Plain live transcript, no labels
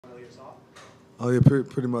off? Oh yeah,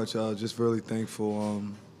 pretty much. Just really thankful.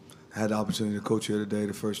 I had the opportunity to coach here today,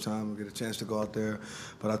 the first time. I get a chance to go out there,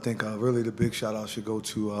 but I think really the big shout out should go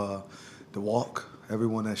to the walk.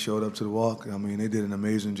 Everyone that showed up to the walk. I mean, they did an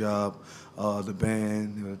amazing job. The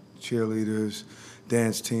band, cheerleaders,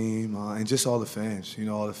 dance team, and just all the fans.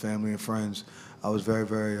 All the family and friends. I was very,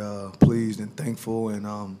 very pleased and thankful, and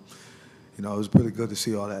it was really good to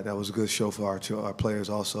see all that. That was a good show for our players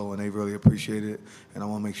also, and they really appreciate it. And I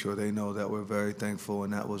want to make sure they know that we're very thankful,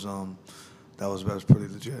 and that was pretty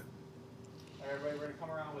legit. All right, everybody, we're going to come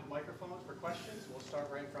around with microphones for questions. We'll start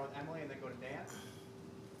right in front with Emily and then go to Dan.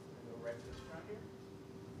 We'll go right to this front here.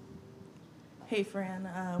 Hey, Fran.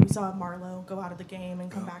 We saw Marlowe go out of the game and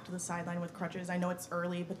come back to the sideline with crutches. I know it's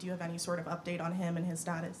early, but do you have any sort of update on him and his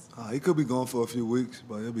status? He could be gone for a few weeks,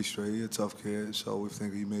 but he'll be straight. He's a tough kid, so we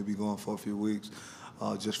think he may be gone for a few weeks.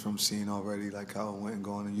 Just from seeing already like how it went and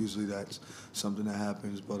going, and usually that's something that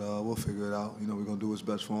happens, but we'll figure it out. We're going to do what's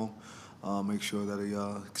best for him. Make sure that he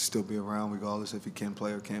can still be around regardless if he can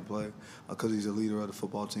play or can't play, because he's a leader of the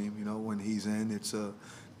football team. When he's in, it's a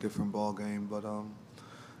different ball game, but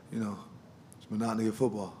it's monotony of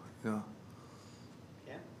football. Yeah.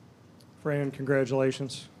 Fran,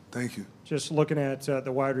 congratulations. Thank you. Just looking at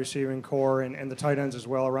the wide receiving core and the tight ends as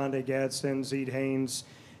well, Rondé Gadsden, Zede Haynes,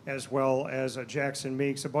 as well as Jackson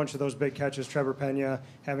Meeks, a bunch of those big catches, Trevor Pena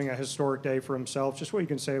having a historic day for himself. Just what you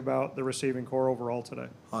can say about the receiving core overall today.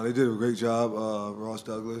 They did a great job. Ross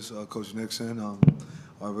Douglas, Coach Nixon,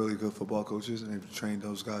 are really good football coaches, and they've trained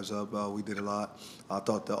those guys up. We did a lot. I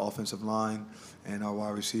thought the offensive line and our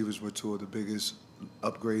wide receivers were two of the biggest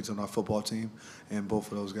upgrades on our football team, and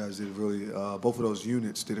both of those guys did really, both of those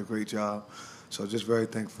units did a great job. So just very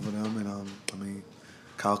thankful for them, and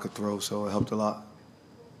Kyle could throw, so it helped a lot.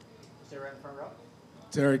 Stay right in front row.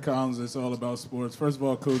 Terry Collins, it's all about sports. First of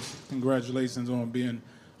all, Coach, congratulations on being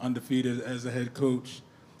undefeated as a head coach.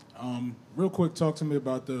 Real quick, talk to me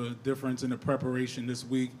about the difference in the preparation this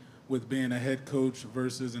week with being a head coach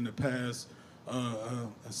versus in the past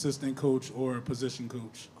assistant coach or a position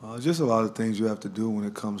coach. Just a lot of things you have to do when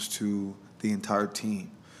it comes to the entire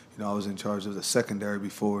team. I was in charge of the secondary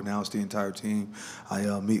before. Now it's the entire team.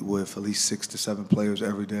 I meet with at least 6 to 7 players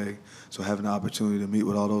every day. So having the opportunity to meet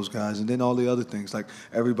with all those guys, and then all the other things, like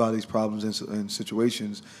everybody's problems and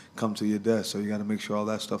situations come to your desk. So you got to make sure all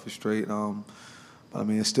that stuff is straight. But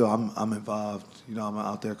it's still, I'm involved. I'm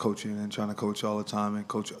out there coaching and trying to coach all the time and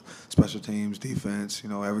coach special teams, defense,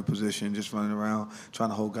 every position, just running around, trying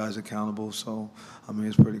to hold guys accountable. So,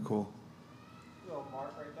 it's pretty cool. Little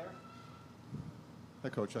Mark right there. Hi,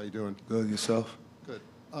 Coach. How you doing? Good. Yourself? Good.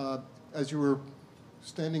 As you were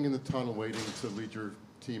standing in the tunnel waiting to lead your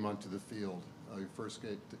team onto the field, your first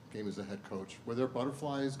game as a head coach, were there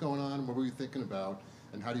butterflies going on? What were you thinking about?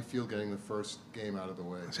 And how do you feel getting the first game out of the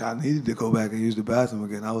way? I needed to go back and use the bathroom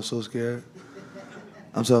again. I was so scared.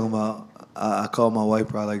 I'm talking about, I called my wife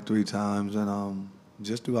probably like 3 times, and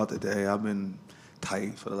just throughout the day, I've been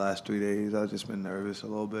tight for the last 3 days. I've just been nervous a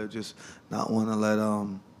little bit, just not want to let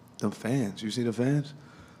them fans, you see the fans?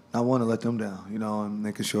 Not want to let them down, and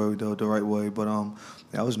making sure we do it the right way. But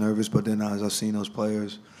I was nervous, but then as I seen those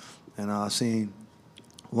players, and I seen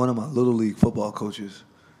one of my Little League football coaches,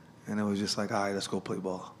 and it was just like, all right, let's go play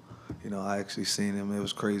ball. I actually seen him. It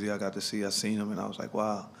was crazy. I seen him, and I was like,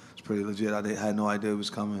 wow, it's pretty legit. I had no idea it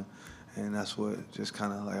was coming, and that's what just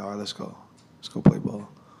kind of like, all right, let's go play ball.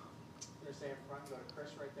 You're going to stay in front, go to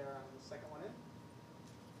Chris right there on the second one in.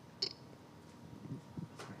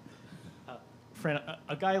 Fran,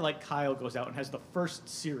 a guy like Kyle goes out and has the first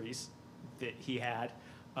series that he had.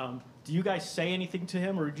 Do you guys say anything to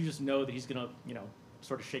him, or do you just know that he's going to,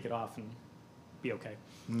 sort of shake it off and be okay?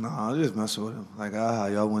 No, I just messing with him. Like,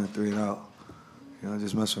 y'all went 3 and out.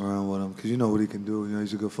 Just messing around with him because you know what he can do.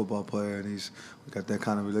 He's a good football player, and we got that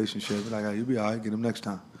kind of relationship. Like, you'll be all right. Get him next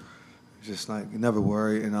time. It's just like, you never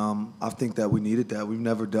worry. And I think that we needed that. We've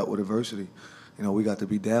never dealt with adversity. We got to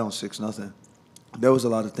be down 6-0. There was a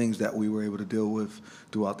lot of things that we were able to deal with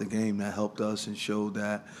throughout the game that helped us and showed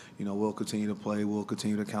that, we'll continue to play, we'll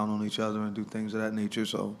continue to count on each other and do things of that nature.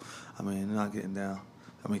 So, they're not getting down.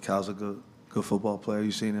 Kyle's a good football player.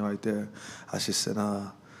 You seen it right there. I just sent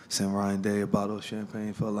Ryan Day a bottle of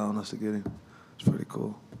champagne for allowing us to get him. It's pretty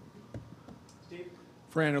cool. Steve?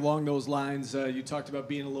 Fran, along those lines, you talked about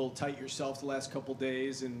being a little tight yourself the last couple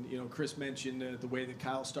days, and Chris mentioned the way that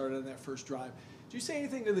Kyle started on that first drive. Did you say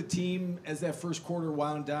anything to the team as that first quarter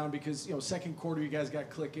wound down? Because second quarter you guys got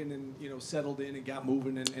clicking and settled in and got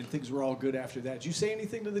moving, and things were all good after that. Did you say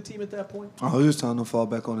anything to the team at that point? I was just telling them to fall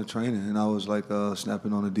back on the training, and I was like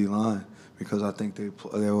snapping on the D line because I think they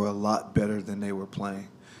were a lot better than they were playing.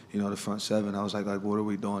 the front seven. I was like, what are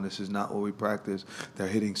we doing? This is not what we practice. They're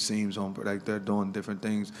hitting seams on, like they're doing different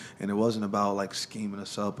things. And it wasn't about like scheming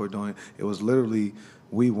us up or doing, it was literally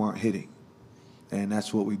we weren't hitting. And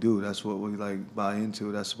that's what we do. That's what we like buy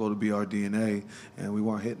into. That's supposed to be our DNA. And we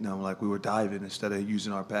weren't hitting them. Like we were diving instead of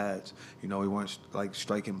using our pads. We weren't like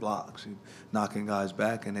striking blocks and knocking guys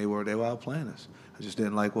back. And they were outplaying us. I just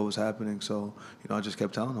didn't like what was happening. So I just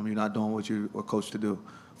kept telling them, you're not doing what you were coached to do.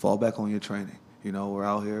 Fall back on your training. We're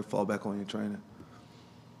out here. Fall back on your training.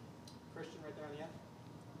 Christian, right there on the end.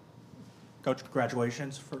 Coach,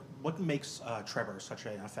 congratulations. For what makes Trevor such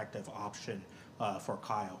an effective option for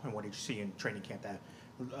Kyle, and what did you see in training camp that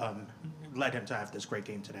led him to have this great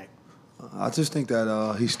game today? I just think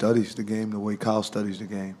that he studies the game the way Kyle studies the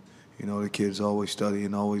game. The kid's always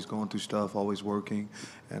studying, always going through stuff, always working.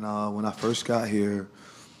 And when I first got here,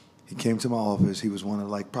 he came to my office. He was one of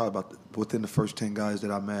probably about within the first 10 guys that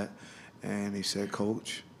I met. And he said,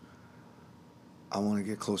 Coach, I want to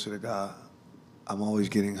get closer to God. I'm always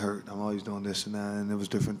getting hurt. I'm always doing this and that. And there was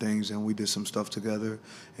different things. And we did some stuff together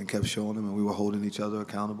and kept showing him. And we were holding each other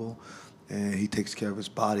accountable. And he takes care of his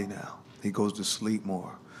body now. He goes to sleep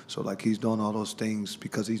more. So, he's doing all those things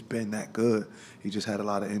because he's been that good. He just had a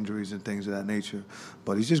lot of injuries and things of that nature.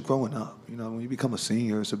 But he's just growing up. When you become a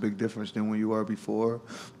senior, it's a big difference than when you were before.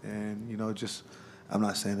 And, I'm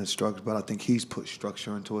not saying it's structure, but I think he's put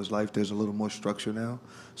structure into his life. There's a little more structure now.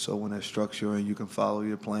 So when there's structure and you can follow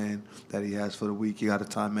your plan that he has for the week, he got a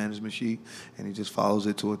time management sheet, and he just follows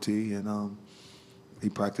it to a T. And he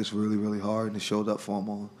practiced really, really hard, and it showed up for him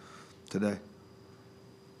on today.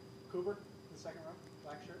 Cooper, in the second row,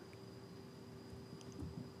 black shirt.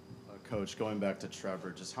 Coach, going back to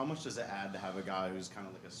Trevor, just how much does it add to have a guy who's kind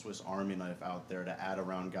of like a Swiss Army knife out there to add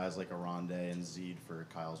around guys like Aronde and Zede for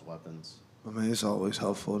Kyle's weapons? It's always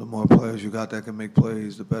helpful. The more players you got that can make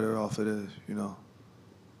plays, the better off it is, Right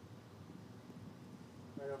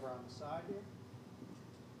over on the side here.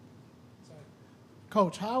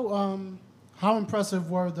 Coach, how impressive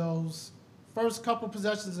were those first couple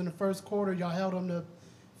possessions in the first quarter? Y'all held them to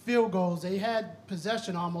field goals. They had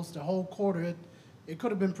possession almost the whole quarter. It could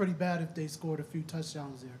have been pretty bad if they scored a few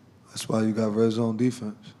touchdowns there. That's why you got red zone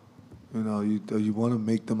defense. You want to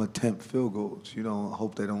make them attempt field goals. You don't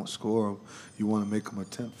hope they don't score them. You want to make them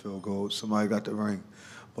attempt field goals. Somebody got the ring.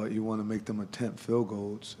 But you want to make them attempt field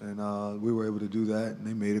goals. And we were able to do that, and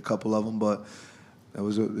they made a couple of them. But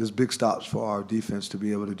there's big stops for our defense to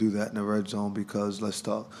be able to do that in the red zone because, let's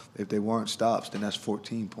talk, if they weren't stops, then that's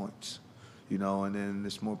 14 points. And then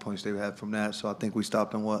there's more points they had from that. So I think we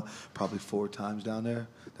stopped them, probably 4 times down there.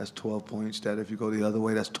 That's 12 points. That if you go the other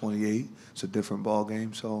way, that's 28. It's a different ball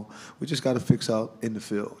game. So we just got to fix out in the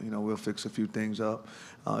field. We'll fix a few things up.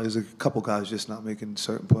 There's a couple guys just not making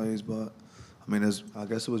certain plays, but I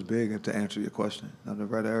guess it was big to answer your question. Now the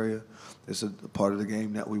red area is a part of the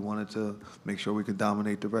game that we wanted to make sure we could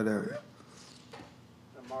dominate the red area.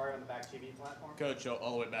 Mario on the back TV platform. Coach,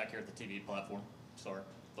 all the way back here at the TV platform. Sorry,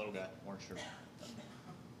 little guy, weren't sure.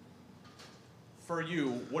 For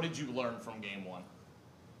you, what did you learn from game one?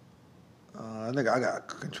 I think I got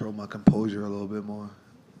to control my composure a little bit more.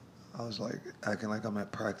 I was acting like I'm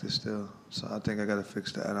at practice still. So I think I got to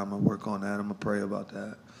fix that. I'm going to work on that. I'm going to pray about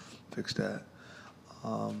that, fix that.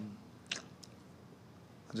 I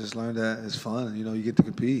just learned that it's fun. You get to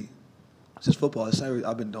compete. It's just football.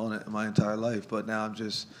 I've been doing it my entire life, but now I'm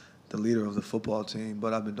just the leader of the football team.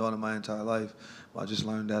 But I've been doing it my entire life. I just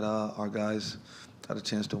learned that our guys got a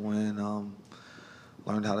chance to win.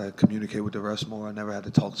 Learned how to communicate with the rest more. I never had to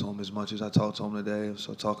talk to them as much as I talked to them today.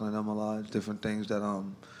 So talking to them a lot, different things that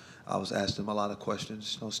I was asking them a lot of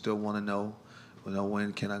questions. Still want to know.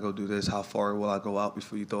 When can I go do this? How far will I go out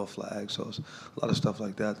before you throw a flag? So it's a lot of stuff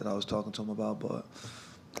like that I was talking to them about. But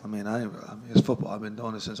it's football. I've been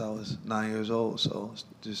doing it since I was 9 years old. So it's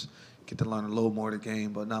just get to learn a little more of the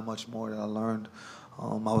game, but not much more that I learned.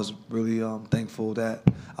 I was really thankful that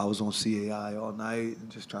I was on CAI all night and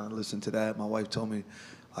just trying to listen to that. My wife told me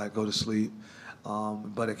I'd go to sleep,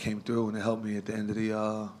 but it came through and it helped me at the end of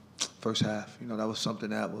the first half. That was something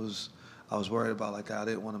that I was worried about. I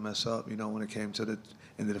didn't want to mess up. When it came to the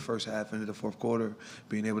end of the first half, into the fourth quarter,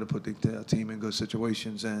 being able to put the team in good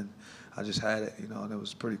situations, and I just had it. And it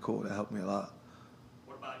was pretty cool. That helped me a lot.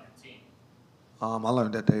 What about your team? I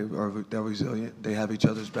learned that they're resilient. They have each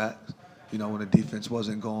other's backs. When the defense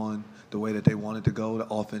wasn't going the way that they wanted to go, the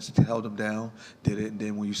offense held them down, did it. And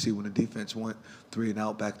then when the defense went 3 and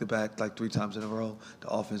out back-to-back, 3 times in a row, the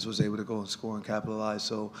offense was able to go and score and capitalize.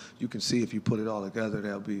 So you can see if you put it all together,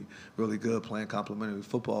 they'll be really good playing complementary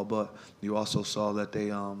football. But you also saw that they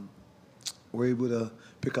were able to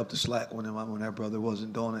pick up the slack when their brother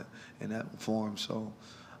wasn't doing it in that form. So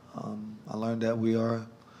I learned that we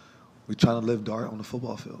trying to live Dart on the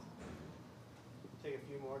football field. Take a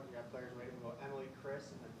few more. We got players waiting. We'll go Emily, Chris,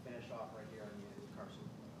 and then finish off right here on the end, Carson.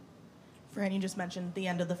 Fran, you just mentioned the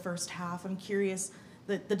end of the first half. I'm curious,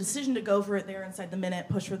 the decision to go for it there inside the minute,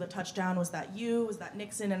 push for the touchdown, was that you? Was that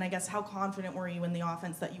Nixon? And I guess how confident were you in the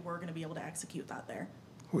offense that you were going to be able to execute that there?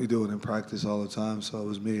 We do it in practice all the time, so it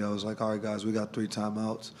was me. I was like, all right, guys, we got 3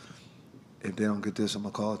 timeouts. If they don't get this, I'm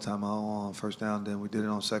going to call a timeout on first down. Then we did it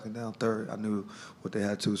on second down, third. I knew what they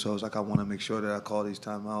had to, so I was like, I want to make sure that I call these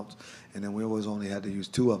timeouts. And then we always only had to use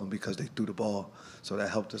 2 of them because they threw the ball. So that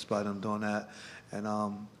helped us by them doing that. And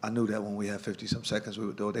I knew that when we had 50-some seconds, we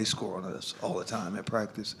would do it. They score on us all the time at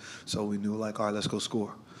practice. So we knew, like, all right, let's go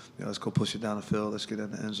score. Let's go push it down the field. Let's get in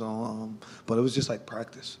the end zone. But it was just like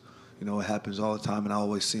practice. It happens all the time, and I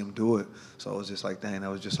always see them do it. So it was just like, dang, that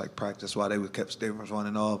was just like practice. Why they was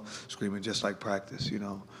running off, screaming just like practice,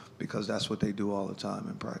 because that's what they do all the time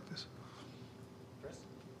in practice. Chris?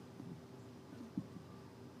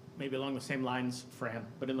 Maybe along the same lines, Fran,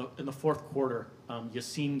 but in the fourth quarter,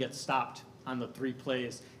 Yassine gets stopped on the 3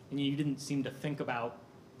 plays, and you didn't seem to think about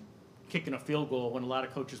kicking a field goal when a lot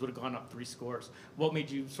of coaches would have gone up 3 scores. What made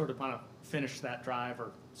you sort of want to finish that drive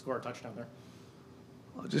or score a touchdown there?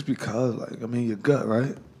 Just because, your gut,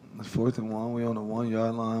 right? It's 4th and 1. We on the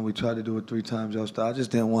 1-yard line. We tried to do it 3 times yesterday. I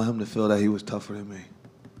just didn't want him to feel that he was tougher than me.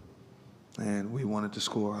 And we wanted to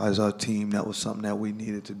score. As our team, that was something that we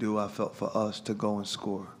needed to do. I felt for us to go and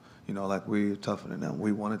score. Like we were tougher than them.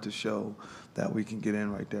 We wanted to show that we can get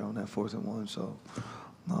in right there on that 4th and 1. So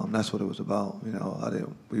that's what it was about.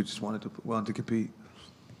 We just wanted to compete.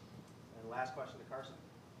 And last question to Carson.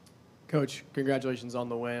 Coach, congratulations on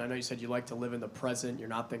the win. I know you said you like to live in the present. You're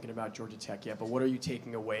not thinking about Georgia Tech yet, but what are you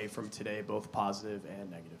taking away from today, both positive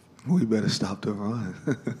and negative? We better stop the run.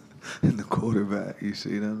 And the quarterback, you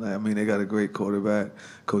see them? They got a great quarterback.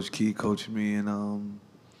 Coach Key coached me in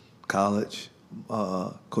college.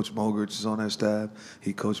 Coach Mogertz is on that staff.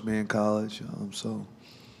 He coached me in college. So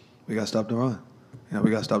we got to stop the run.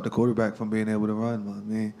 We got to stop the quarterback from being able to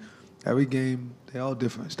run. Every game, they all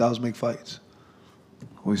different. Styles make fights.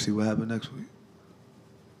 We see what happens next week.